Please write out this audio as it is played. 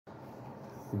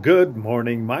Good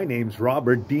morning. My name's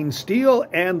Robert Dean Steele,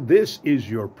 and this is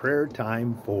your prayer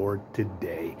time for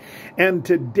today. And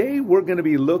today we're going to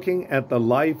be looking at the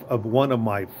life of one of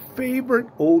my favorite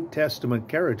Old Testament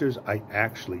characters. I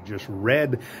actually just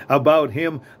read about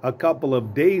him a couple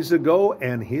of days ago,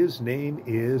 and his name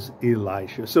is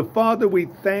Elisha. So, Father, we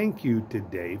thank you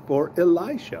today for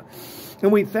Elisha.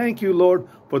 And we thank you, Lord,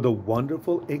 for the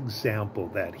wonderful example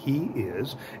that he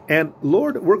is. And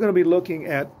Lord, we're going to be looking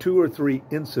at 2 or 3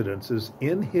 incidences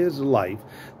in his life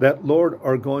that, Lord,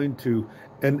 are going to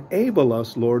enable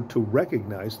us, Lord, to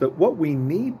recognize that what we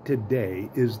need today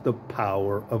is the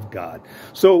power of God.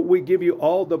 So we give you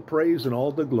all the praise and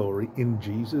all the glory in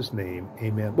Jesus' name.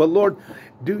 Amen. Well, Lord,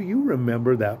 do you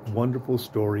remember that wonderful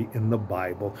story in the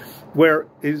Bible where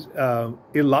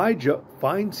Elijah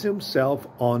finds himself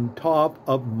on top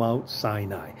of Mount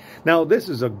Sinai? Now, this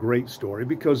is a great story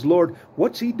because, Lord,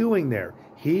 what's he doing there?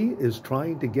 He is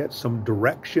trying to get some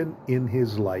direction in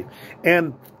his life.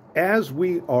 And as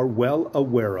we are well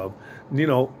aware of,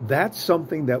 that's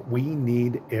something that we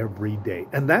need every day.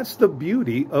 And that's the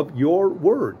beauty of your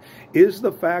word, is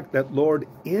the fact that, Lord,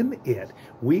 in it,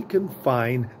 we can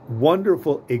find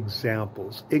wonderful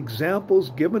examples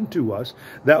given to us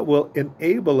that will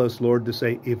enable us, Lord, to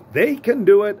say, if they can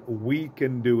do it, we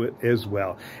can do it as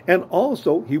well. And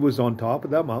also, he was on top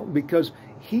of that mountain because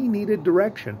he needed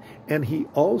direction, and he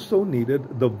also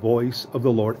needed the voice of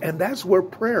the Lord. And that's where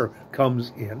prayer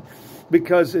comes in,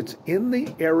 because it's in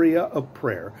the area of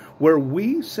prayer where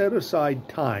we set aside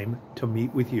time to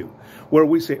meet with you, where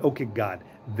we say, okay, God,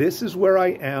 this is where I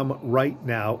am right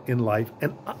now in life,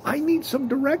 and I need some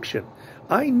direction.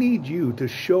 I need you to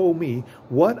show me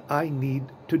what I need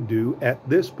to do at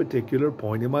this particular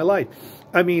point in my life.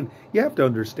 I mean, you have to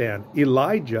understand,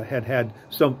 Elijah had had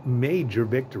some major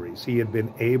victories. He had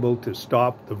been able to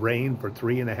stop the rain for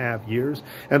 3.5 years,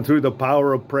 and through the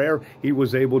power of prayer, he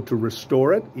was able to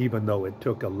restore it, even though it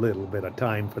took a little bit of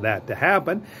time for that to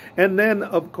happen. And then,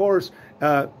 of course,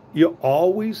 you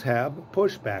always have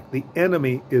pushback. The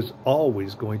enemy is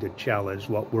always going to challenge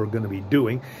what we're going to be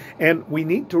doing. And we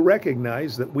need to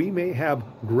recognize that we may have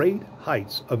great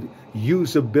heights of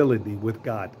usability with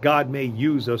God. God may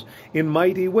use us in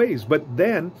mighty ways, but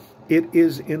then it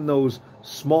is in those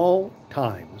small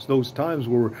times, those times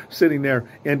where we're sitting there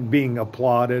and being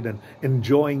applauded and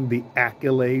enjoying the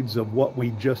accolades of what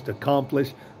we just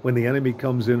accomplished, when the enemy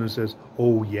comes in and says,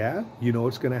 oh yeah, you know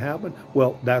what's going to happen?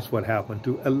 Well, that's what happened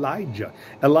to Elijah.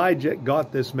 Elijah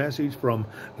got this message from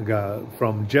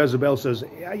Jezebel, says,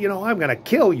 I'm going to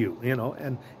kill you,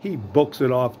 and he books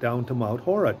it off down to Mount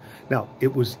Horeb. Now,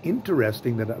 it was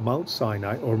interesting that at Mount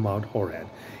Sinai or Mount Horeb,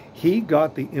 he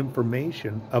got the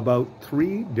information about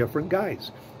 3 different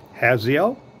guys: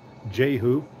 Hazael,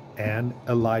 Jehu, and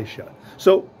Elisha.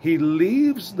 So he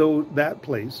leaves that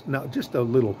place. Now, just a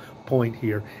little point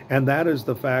here, and that is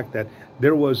the fact that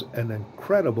there was an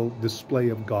incredible display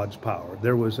of God's power.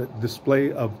 There was a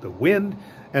display of the wind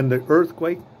and the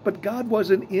earthquake, but God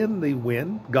wasn't in the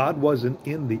wind. God wasn't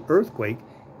in the earthquake.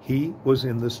 He was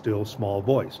in the still small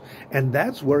voice. And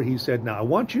that's where he said, now I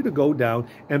want you to go down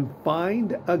and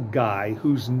find a guy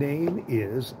whose name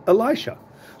is Elisha.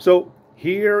 So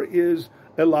here is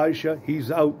Elisha. He's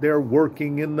out there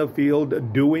working in the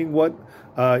field, doing what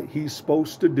he's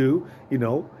supposed to do,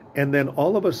 and then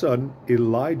all of a sudden,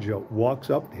 Elijah walks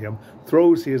up to him,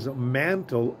 throws his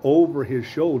mantle over his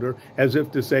shoulder as if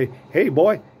to say, hey,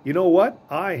 boy, you know what?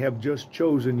 I have just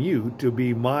chosen you to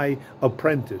be my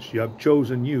apprentice. You have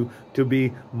chosen you to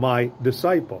be my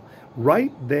disciple.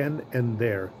 Right then and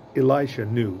there, Elisha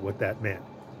knew what that meant.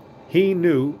 He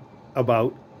knew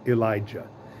about Elijah.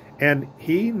 And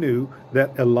he knew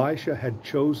that Elijah had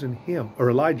chosen him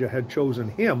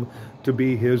to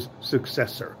be his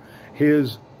successor,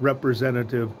 his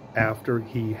representative after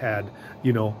he had,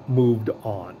 moved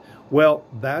on. Well,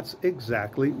 that's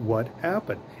exactly what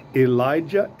happened.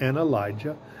 Elijah and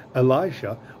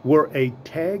Elisha were a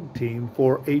tag team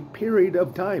for a period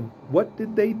of time. What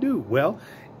did they do? Well,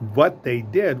 what they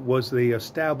did was they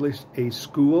established a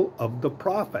school of the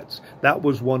prophets. That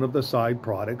was one of the side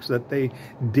products that they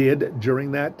did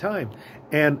during that time.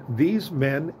 And these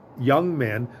men, young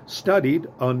men, studied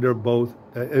under both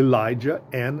Elijah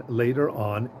and later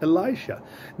on Elisha.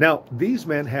 Now, these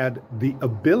men had the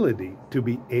ability to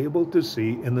be able to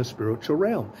see in the spiritual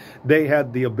realm. They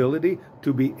had the ability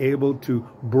to be able to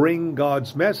bring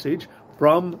God's message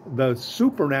from the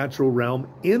supernatural realm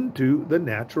into the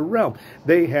natural realm.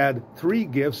 They had three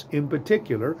gifts in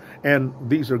particular, and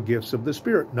these are gifts of the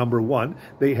Spirit. Number one,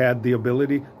 they had the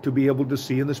ability to be able to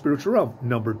see in the spiritual realm.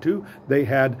 Number two, they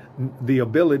had the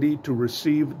ability to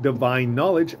receive divine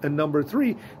knowledge. And number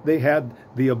three, they had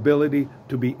the ability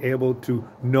to be able to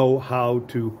know how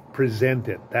to present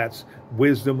it. That's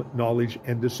wisdom, knowledge,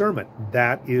 and discernment.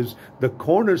 That is the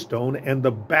cornerstone and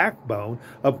the backbone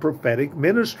of prophetic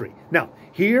ministry. Now,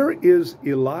 here is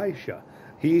Elisha.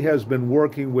 He has been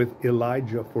working with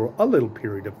Elijah for a little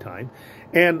period of time.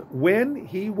 And when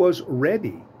he was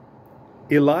ready,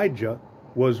 Elijah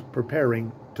was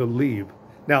preparing to leave.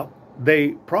 Now,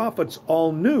 the prophets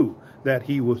all knew that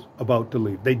he was about to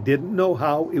leave. They didn't know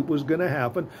how it was going to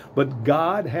happen, but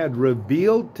God had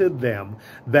revealed to them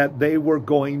that they were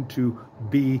going to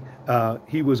be,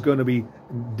 he was going to be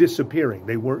disappearing.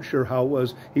 They weren't sure how it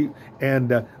was.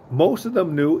 Most of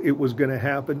them knew it was going to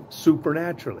happen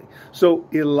supernaturally. So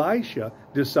Elisha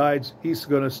decides he's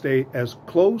going to stay as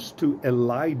close to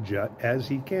Elijah as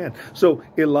he can. So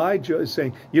Elijah is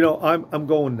saying, I'm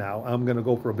going now. I'm going to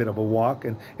go for a bit of a walk.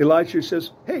 And Elisha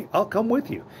says, hey, I'll come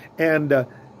with you. And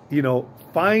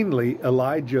finally,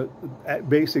 Elijah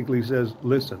basically says,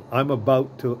 listen, I'm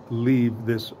about to leave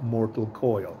this mortal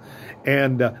coil.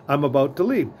 And I'm about to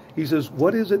leave. He says,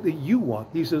 what is it that you want?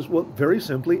 He says, well, very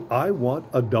simply, I want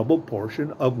a double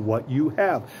portion of what you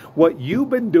have. What you've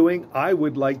been doing, I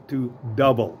would like to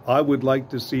double. I would like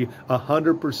to see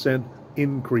 100%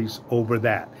 increase over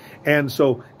that. And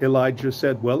so Elijah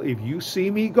said, well, if you see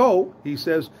me go, he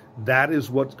says, that is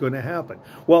what's going to happen.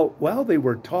 Well, while they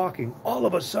were talking, all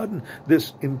of a sudden,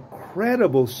 this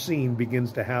incredible scene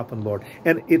begins to happen, Lord.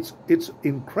 And it's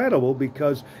incredible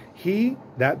because he,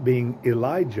 that being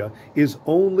Elijah, is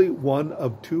only one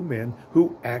of two men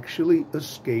who actually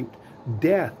escaped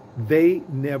death. They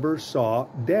never saw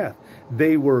death.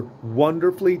 They were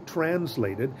wonderfully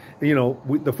translated.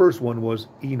 The first one was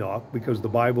Enoch, because the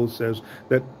Bible says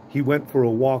that he went for a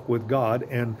walk with God,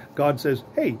 and God says,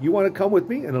 hey, you want to come with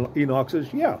me? And Enoch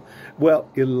says, yeah. Well,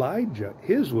 Elijah,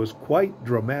 his was quite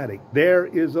dramatic. There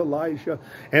is Elisha,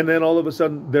 and then all of a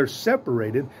sudden they're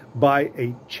separated by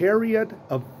a chariot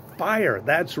of fire.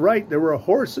 That's right. There were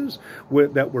horses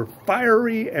that were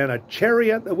fiery and a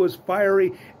chariot that was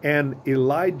fiery. And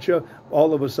Elijah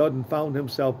all of a sudden found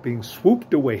himself being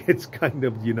swooped away. It's kind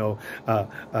of,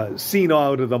 scene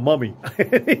out of the Mummy.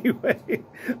 Anyway,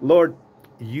 Lord,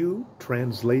 you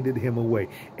translated him away.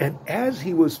 And as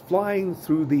he was flying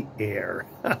through the air,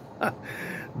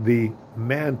 the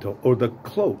mantle or the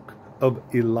cloak of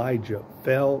Elijah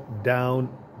fell down,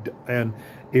 and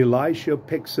Elisha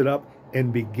picks it up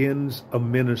and begins a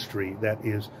ministry that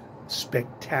is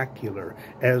spectacular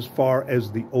as far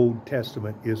as the Old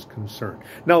Testament is concerned.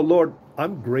 Now, Lord,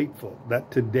 I'm grateful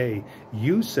that today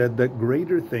you said that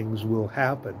greater things will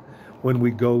happen when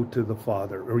we go to the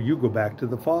Father, or you go back to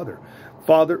the Father.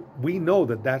 Father, we know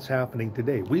that that's happening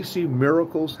today. We see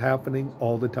miracles happening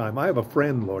all the time. I have a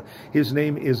friend, Lord. His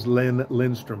name is Len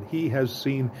Lindstrom. He has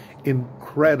seen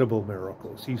incredible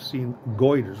miracles. He's seen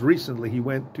goiters. Recently, he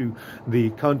went to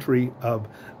the country of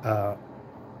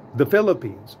the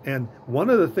Philippines. And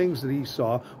one of the things that he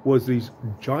saw was these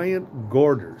giant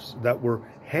goiters that were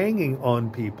hanging on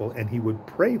people, and he would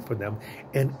pray for them,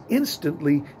 and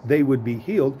instantly they would be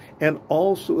healed. And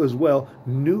also as well,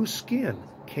 new skin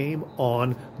came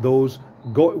on those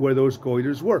where those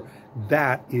goiters were.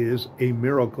 That is a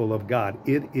miracle of God.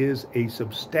 It is a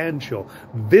substantial,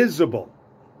 visible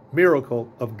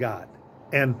miracle of God.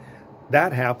 And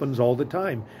that happens all the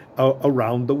time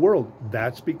around the world.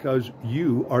 That's because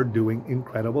you are doing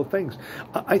incredible things.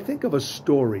 I think of a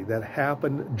story that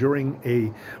happened during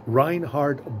a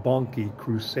Reinhard Bonnke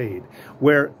crusade,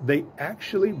 where they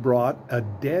actually brought a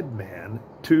dead man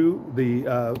to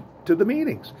the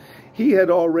meetings. He had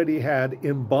already had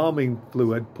embalming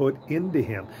fluid put into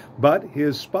him, but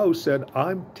his spouse said,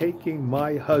 I'm taking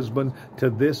my husband to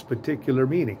this particular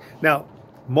meeting. Now,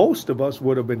 most of us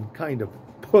would have been kind of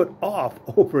put off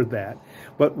over that.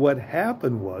 But what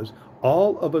happened was,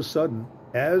 all of a sudden,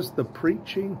 as the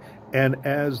preaching and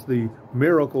as the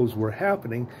miracles were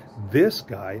happening, this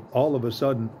guy all of a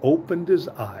sudden opened his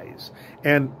eyes.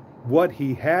 And what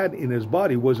he had in his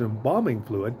body was embalming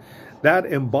fluid. That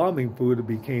embalming fluid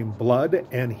became blood,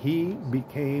 and he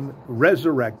became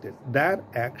resurrected. That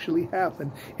actually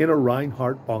happened in a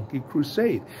Reinhard Bonnke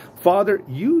crusade. Father,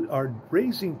 you are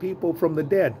raising people from the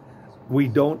dead. We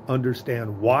don't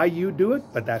understand why you do it,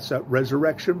 but that's that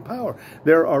resurrection power.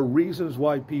 There are reasons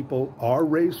why people are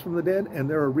raised from the dead, and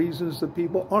there are reasons that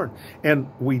people aren't. And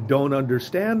we don't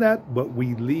understand that, but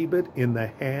we leave it in the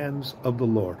hands of the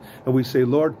Lord. And we say,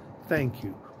 Lord, thank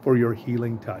you for your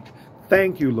healing touch.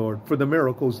 Thank you, Lord, for the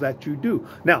miracles that you do.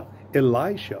 Now,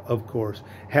 Elisha, of course,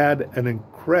 had an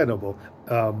incredible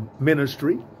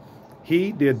ministry.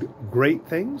 He did great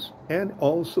things, and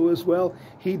also as well,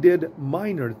 he did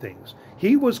minor things.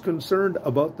 He was concerned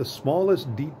about the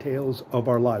smallest details of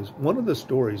our lives. One of the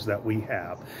stories that we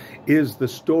have is the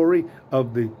story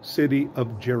of the city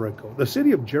of Jericho. The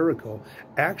city of Jericho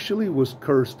actually was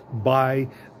cursed by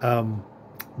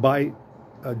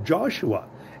Joshua,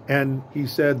 and he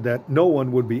said that no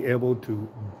one would be able to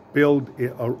build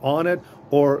on it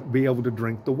or be able to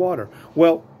drink the water.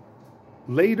 Well,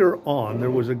 later on,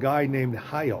 there was a guy named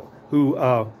Hiel who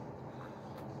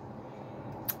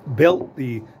built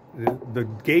the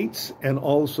gates and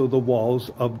also the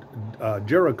walls of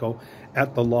Jericho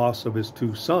at the loss of his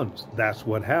 2 sons. That's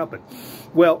what happened.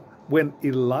 Well, when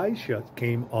Elisha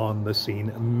came on the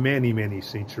scene many, many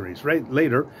centuries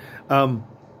later,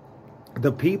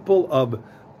 the people of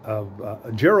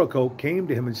Jericho came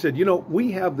to him and said, you know,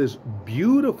 we have this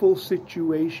beautiful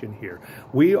situation here.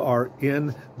 We are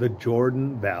in the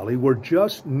Jordan Valley. We're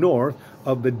just north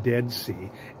of the Dead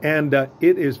Sea, and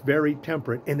it is very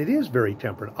temperate, and it is very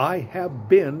temperate. I have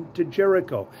been to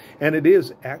Jericho, and it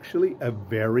is actually a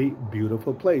very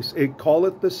beautiful place. They call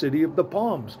it the City of the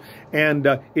Palms, and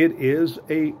it is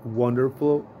a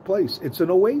wonderful place. It's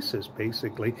an oasis,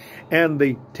 basically, and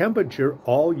the temperature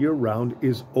all year round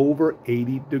is over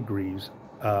 80 degrees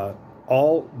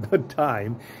all the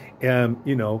time,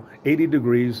 80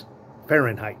 degrees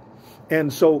Fahrenheit.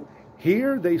 And so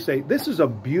here they say, this is a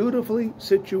beautifully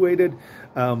situated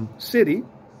city,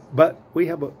 but we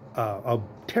have a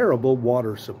terrible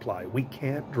water supply. We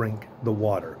can't drink the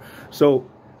water. So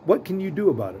what can you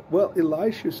do about it? Well,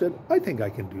 Elisha said, I think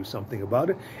I can do something about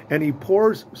it. And he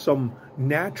pours some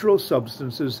natural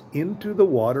substances into the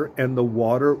water, and the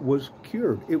water was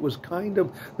cured. It was kind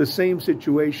of the same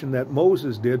situation that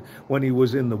Moses did when he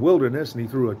was in the wilderness and he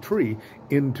threw a tree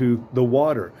into the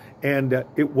water. And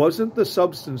it wasn't the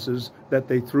substances that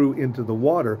they threw into the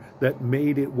water that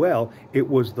made it well. It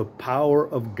was the power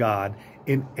of God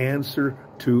in answer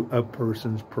to a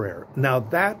person's prayer. Now,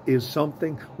 that is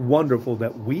something wonderful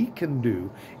that we can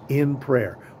do in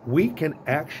prayer. We can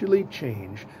actually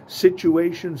change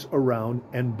situations around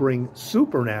and bring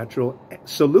supernatural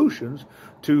solutions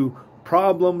to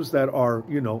problems that are,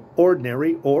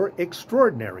 ordinary or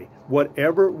extraordinary.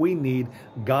 Whatever we need,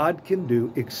 God can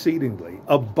do exceedingly,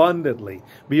 abundantly,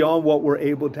 beyond what we're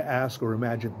able to ask or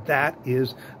imagine. That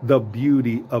is the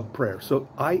beauty of prayer. So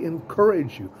I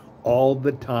encourage you all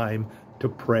the time to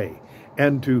pray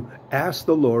and to ask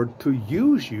the Lord to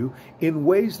use you in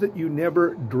ways that you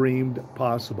never dreamed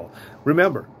possible.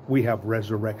 Remember, we have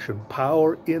resurrection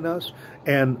power in us,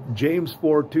 and James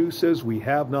 4:2 says we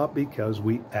have not because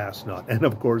we ask not. And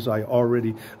of course, I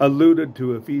already alluded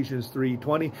to Ephesians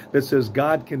 3:20 that says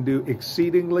God can do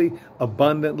exceedingly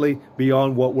abundantly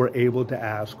beyond what we're able to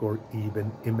ask or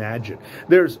even imagine.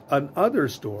 There's another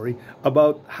story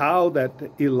about how that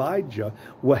Elijah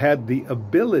had the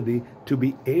ability to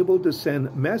be able to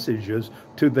send messages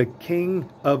to the king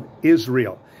of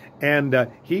Israel. And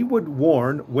he would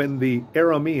warn when the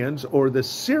Arameans or the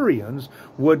Syrians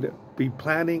would be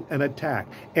planning an attack.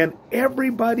 And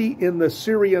everybody in the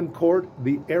Syrian court,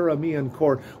 the Aramean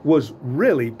court, was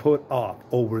really put off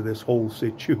over this whole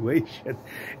situation.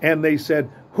 And they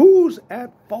said, who's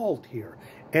at fault here?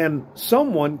 And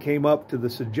someone came up to the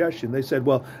suggestion. They said,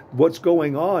 well, what's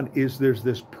going on is there's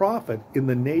this prophet in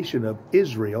the nation of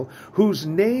Israel whose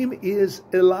name is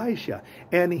Elisha.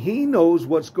 And he knows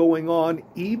what's going on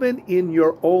even in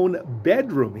your own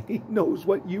bedroom. He knows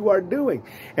what you are doing.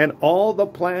 And all the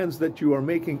plans that you are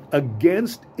making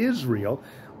against Israel,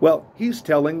 well, he's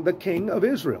telling the king of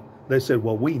Israel. They said,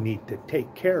 well, we need to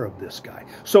take care of this guy.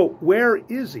 So where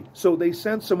is he? So they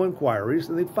sent some inquiries,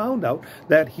 and they found out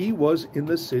that he was in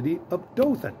the city of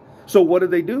Dothan. So what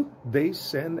do? They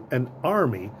send an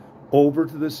army over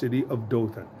to the city of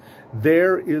Dothan.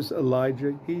 There is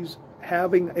Elijah. He's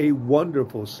having a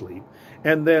wonderful sleep.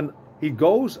 And then he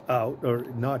goes out, or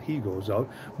not he goes out,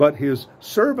 but his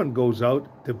servant goes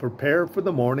out to prepare for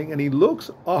the morning, and he looks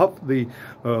off the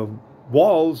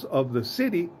walls of the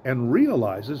city and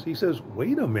realizes, he says,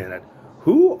 wait a minute,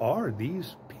 who are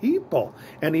these people?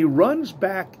 And he runs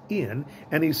back in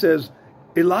and he says,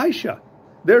 Elisha,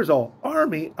 there's an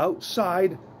army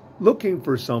outside looking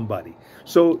for somebody.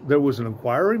 So there was an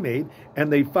inquiry made,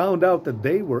 and they found out that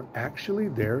they were actually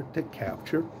there to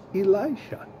capture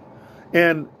Elisha.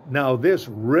 And now this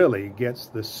really gets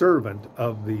the servant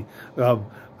of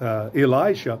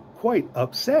Elisha quite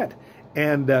upset.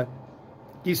 And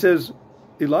he says,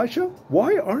 Elisha,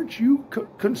 why aren't you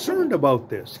concerned about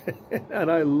this?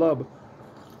 And I love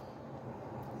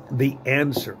the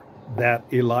answer that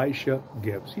Elisha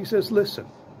gives. He says, listen,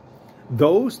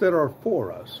 those that are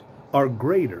for us are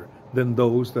greater than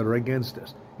those that are against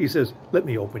us. He says, let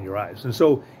me open your eyes. And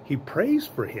so he prays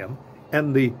for him,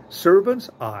 and the servant's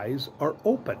eyes are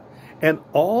open. And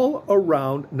all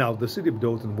around, now the city of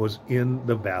Dothan was in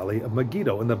the valley of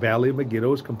Megiddo, and the valley of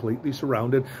Megiddo is completely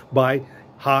surrounded by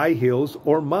high hills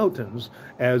or mountains,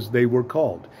 as they were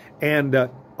called. And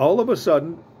all of a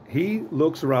sudden, he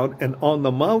looks around, and on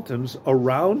the mountains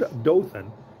around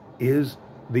Dothan is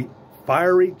the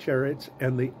fiery chariots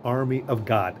and the army of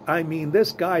God. I mean,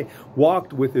 this guy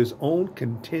walked with his own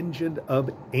contingent of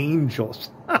angels.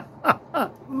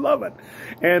 Love it.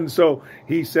 And so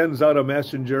he sends out a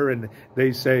messenger, and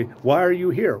they say, why are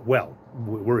you here? Well,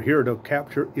 we're here to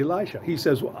capture Elisha. He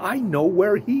says, well, I know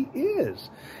where he is.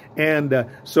 And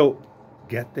so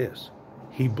get this.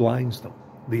 He blinds them.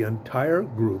 The entire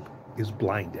group is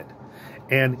blinded.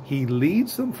 And he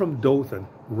leads them from Dothan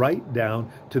right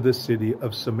down to the city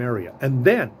of Samaria. And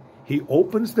then he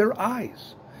opens their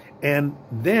eyes. And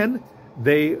then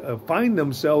they find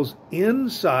themselves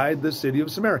inside the city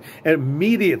of Samaria. And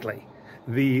immediately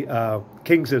the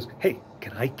king says, hey,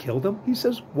 can I kill them? He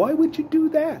says, why would you do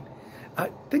that?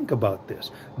 Think about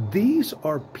this. These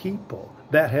are people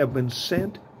that have been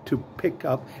sent to pick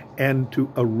up and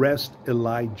to arrest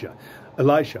Elisha,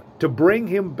 to bring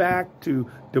him back to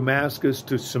Damascus,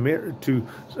 to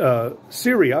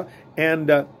Syria,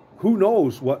 and who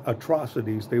knows what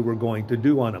atrocities they were going to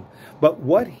do on him. But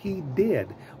what he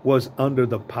did was, under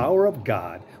the power of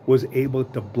God, was able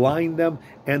to blind them.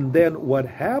 And then what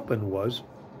happened was,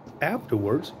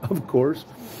 afterwards, of course,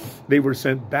 they were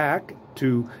sent back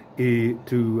to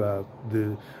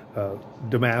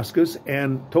Damascus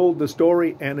and told the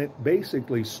story, and it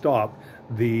basically stopped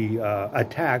the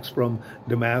attacks from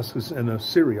Damascus and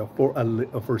Syria for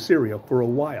a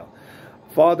while.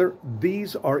 Father,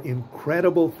 these are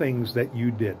incredible things that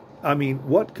you did. I mean,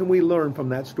 what can we learn from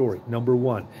that story? Number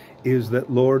one is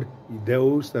that, Lord,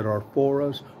 those that are for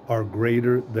us are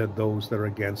greater than those that are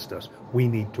against us. We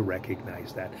need to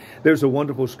recognize that. There's a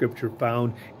wonderful scripture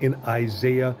found in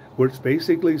Isaiah where it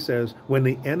basically says, when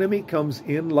the enemy comes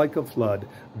in like a flood,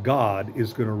 God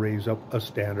is going to raise up a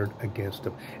standard against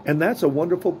him. And that's a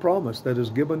wonderful promise that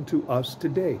is given to us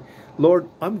today. Lord,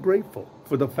 I'm grateful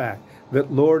for the fact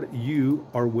that, Lord, you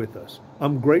are with us.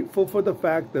 I'm grateful for the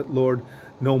fact that, Lord,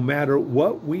 no matter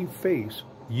what we face,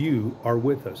 you are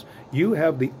with us. You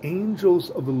have the angels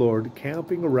of the Lord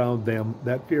camping around them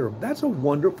that fear him. That's a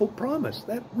wonderful promise.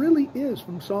 That really is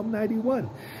from Psalm 91.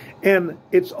 And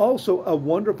it's also a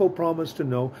wonderful promise to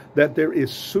know that there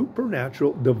is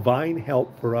supernatural divine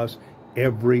help for us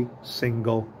every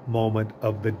single moment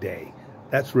of the day.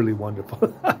 That's really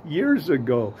wonderful. Years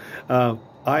ago,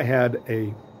 I had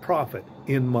a prophet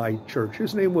in my church.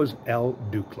 His name was Al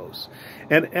Duclos.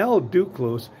 And Al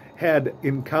Duclos had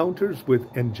encounters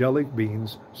with angelic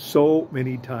beings so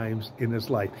many times in his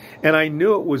life. And I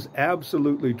knew it was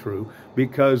absolutely true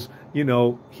because, you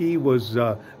know, he was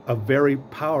a very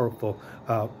powerful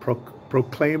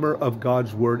proclaimer of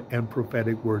God's word and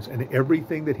prophetic words, and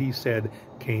everything that he said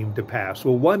came to pass.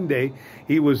 Well, one day,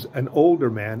 he was an older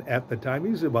man at the time.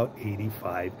 He was about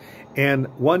 85. And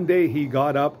one day he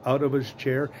got up out of his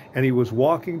chair and he was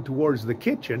walking towards the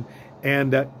kitchen,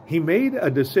 and he made a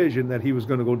decision that he was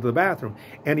going to go to the bathroom.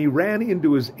 And he ran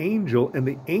into his angel, and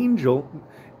the angel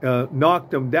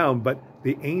knocked him down, but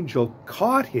the angel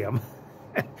caught him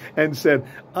and said,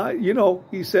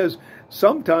 he says,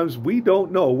 sometimes we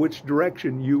don't know which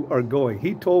direction you are going.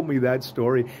 He told me that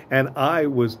story, and I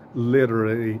was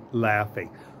literally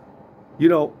laughing. You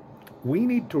know, we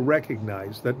need to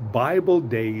recognize that Bible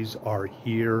days are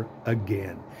here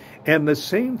again. And the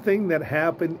same thing that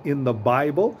happened in the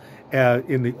Bible,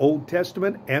 in the Old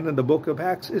Testament and in the book of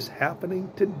Acts, is happening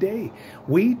today.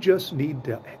 We just need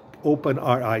to open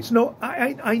our eyes. No,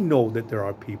 I know that there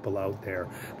are people out there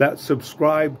that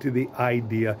subscribe to the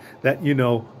idea that, you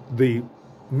know, the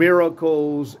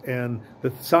miracles and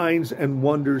the signs and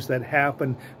wonders that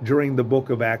happened during the book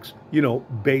of Acts, you know,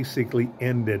 basically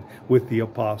ended with the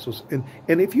apostles. And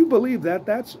if you believe that,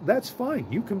 that's fine.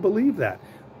 You can believe that.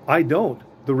 I don't.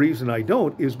 The reason I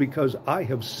don't is because I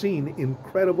have seen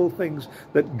incredible things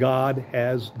that God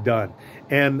has done.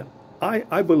 And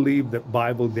I believe that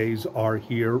Bible days are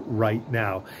here right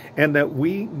now, and that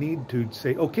we need to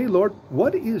say, okay, Lord,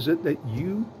 what is it that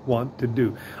you want to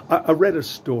do? I read a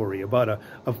story about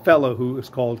a fellow who was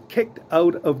called kicked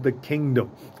out of the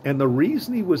kingdom. And the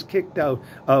reason he was kicked out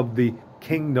of the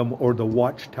kingdom or the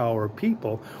watchtower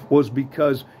people was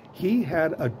because he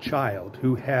had a child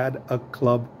who had a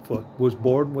club foot, was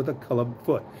born with a club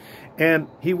foot. And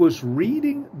he was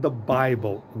reading the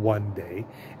Bible one day,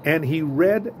 and he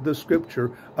read the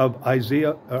scripture of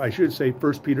Isaiah, or I should say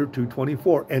 1 Peter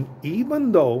 2:24. And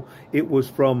even though it was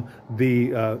from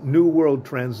the New World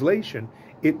Translation,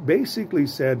 it basically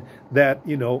said that,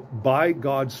 by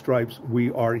God's stripes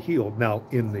we are healed. Now,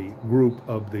 in the group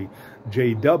of the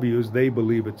JWs, they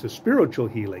believe it's a spiritual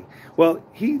healing. Well,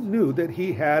 he knew that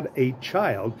he had a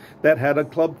child that had a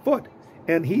club foot,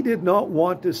 and he did not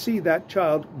want to see that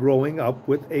child growing up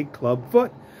with a club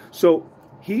foot. So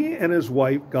he and his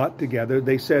wife got together.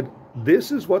 They said,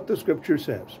 this is what the scripture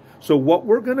says. So what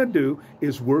we're going to do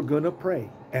is we're going to pray.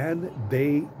 And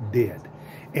they did.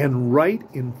 And right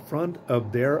in front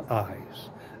of their eyes,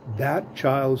 that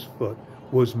child's foot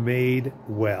was made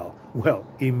well. Well,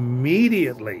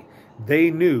 immediately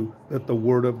they knew that the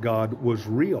Word of God was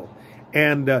real.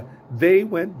 And they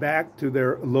went back to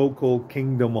their local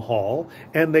kingdom hall,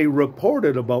 and they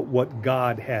reported about what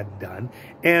God had done.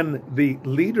 And the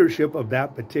leadership of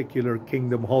that particular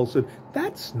kingdom hall said,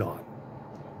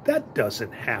 that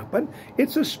doesn't happen.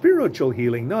 It's a spiritual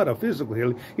healing, not a physical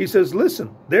healing. He says,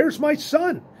 listen, there's my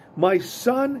son. My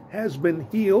son has been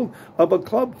healed of a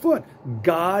club foot.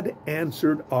 God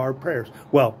answered our prayers.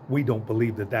 Well, we don't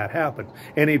believe that happened.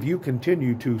 And if you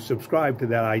continue to subscribe to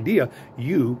that idea,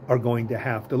 you are going to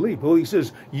have to leave. Well, he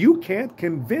says, you can't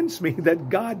convince me that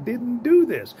God didn't do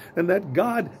this and that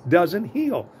God doesn't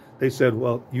heal. They said,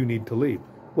 well, you need to leave.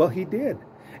 Well, he did.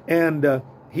 And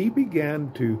he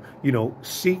began to,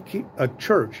 seek a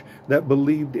church that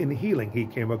believed in healing. He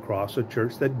came across a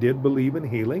church that did believe in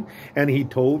healing, and he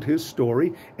told his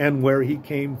story and where he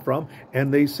came from.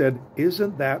 And they said,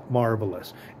 isn't that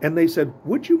marvelous? And they said,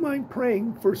 would you mind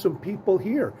praying for some people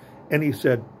here? And he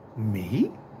said, me?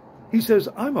 He says,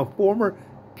 I'm a former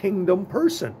kingdom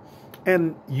person,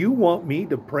 and you want me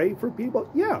to pray for people?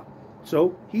 Yeah.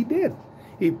 So he did.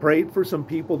 He prayed for some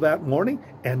people that morning,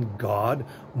 and God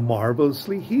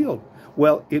marvelously healed.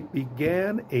 Well, it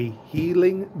began a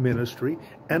healing ministry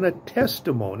and a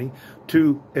testimony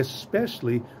to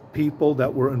especially people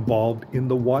that were involved in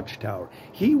the watchtower.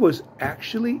 He was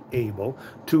actually able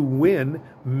to win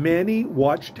many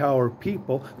watchtower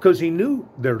people because he knew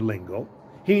their lingo.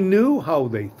 He knew how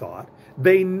they thought.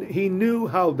 He knew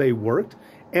how they worked.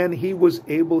 And he was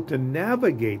able to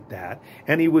navigate that,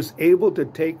 and he was able to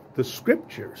take the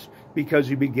scriptures because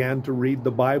he began to read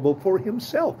the Bible for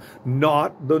himself,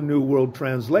 not the New World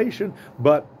Translation,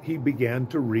 but he began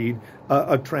to read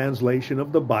a translation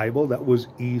of the Bible that was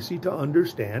easy to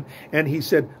understand. And he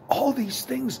said, all these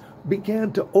things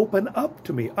began to open up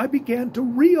to me. I began to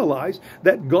realize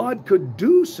that God could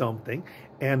do something.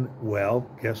 And, well,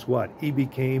 guess what? He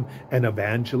became an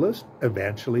evangelist,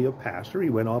 eventually a pastor. He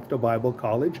went off to Bible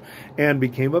college and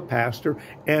became a pastor.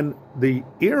 And the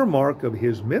earmark of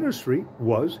his ministry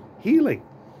was healing.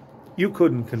 You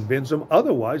couldn't convince him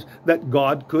otherwise that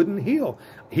God couldn't heal.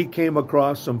 He came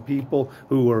across some people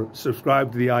who were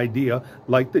subscribed to the idea,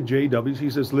 like the JWs. He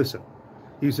says, listen,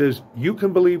 he says, you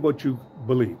can believe what you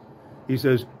believe. He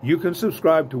says, you can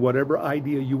subscribe to whatever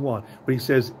idea you want. But he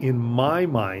says, in my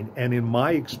mind and in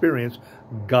my experience,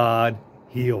 God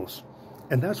heals.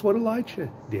 And that's what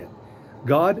Elisha did.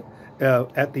 God,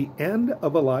 at the end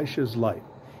of Elisha's life,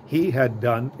 he had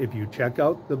done, if you check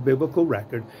out the biblical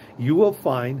record, you will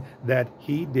find that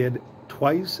he did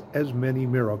twice as many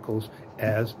miracles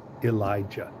as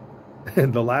Elijah.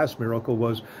 And the last miracle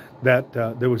was that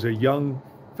there was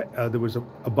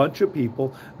a bunch of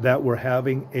people that were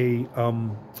having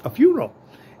a funeral.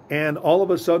 And all of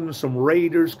a sudden, some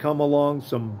raiders come along,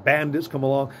 some bandits come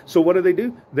along. So what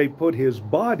do? They put his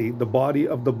body, the body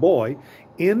of the boy,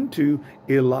 into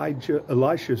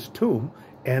Elisha's tomb,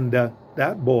 and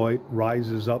that boy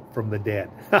rises up from the dead.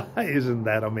 Isn't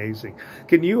that amazing?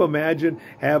 Can you imagine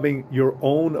having your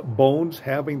own bones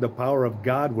having the power of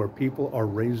God where people are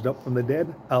raised up from the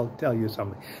dead? I'll tell you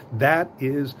something. That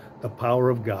is the power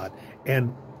of God.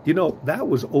 And, that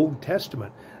was Old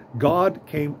Testament. God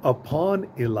came upon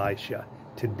Elisha.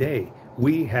 Today,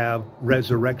 we have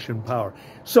resurrection power.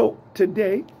 So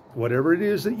today, whatever it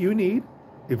is that you need,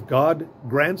 if God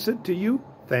grants it to you,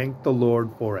 thank the Lord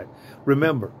for it.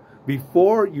 Remember,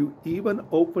 Before you even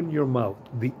open your mouth,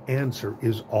 the answer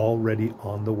is already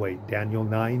on the way. Daniel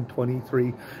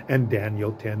 9:23 and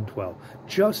Daniel 10:12.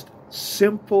 Just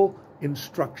simple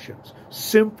instructions,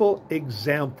 simple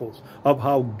examples of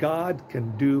how God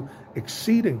can do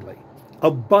exceedingly,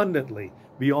 abundantly,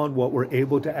 beyond what we're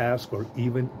able to ask or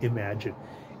even imagine.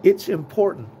 It's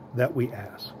important that we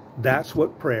ask. That's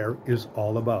what prayer is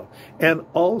all about. And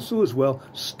also as well,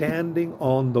 standing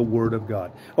on the Word of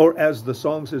God. Or as the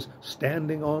song says,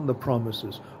 standing on the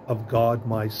promises of God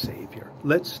my Savior.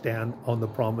 Let's stand on the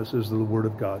promises of the Word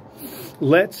of God.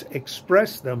 Let's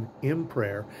express them in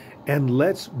prayer, and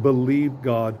let's believe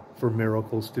God for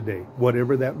miracles today.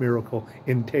 Whatever that miracle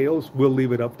entails, we'll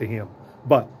leave it up to Him.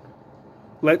 But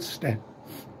let's stand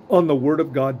on the Word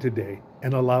of God today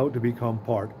and allow it to become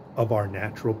part of our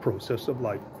natural process of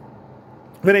life.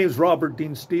 My name is Robert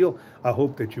Dean Steele. I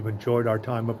hope that you've enjoyed our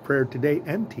time of prayer today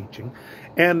and teaching.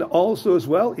 And also as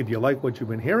well, if you like what you've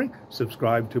been hearing,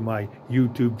 subscribe to my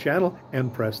YouTube channel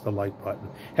and press the like button.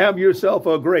 Have yourself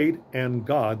a great and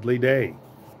godly day.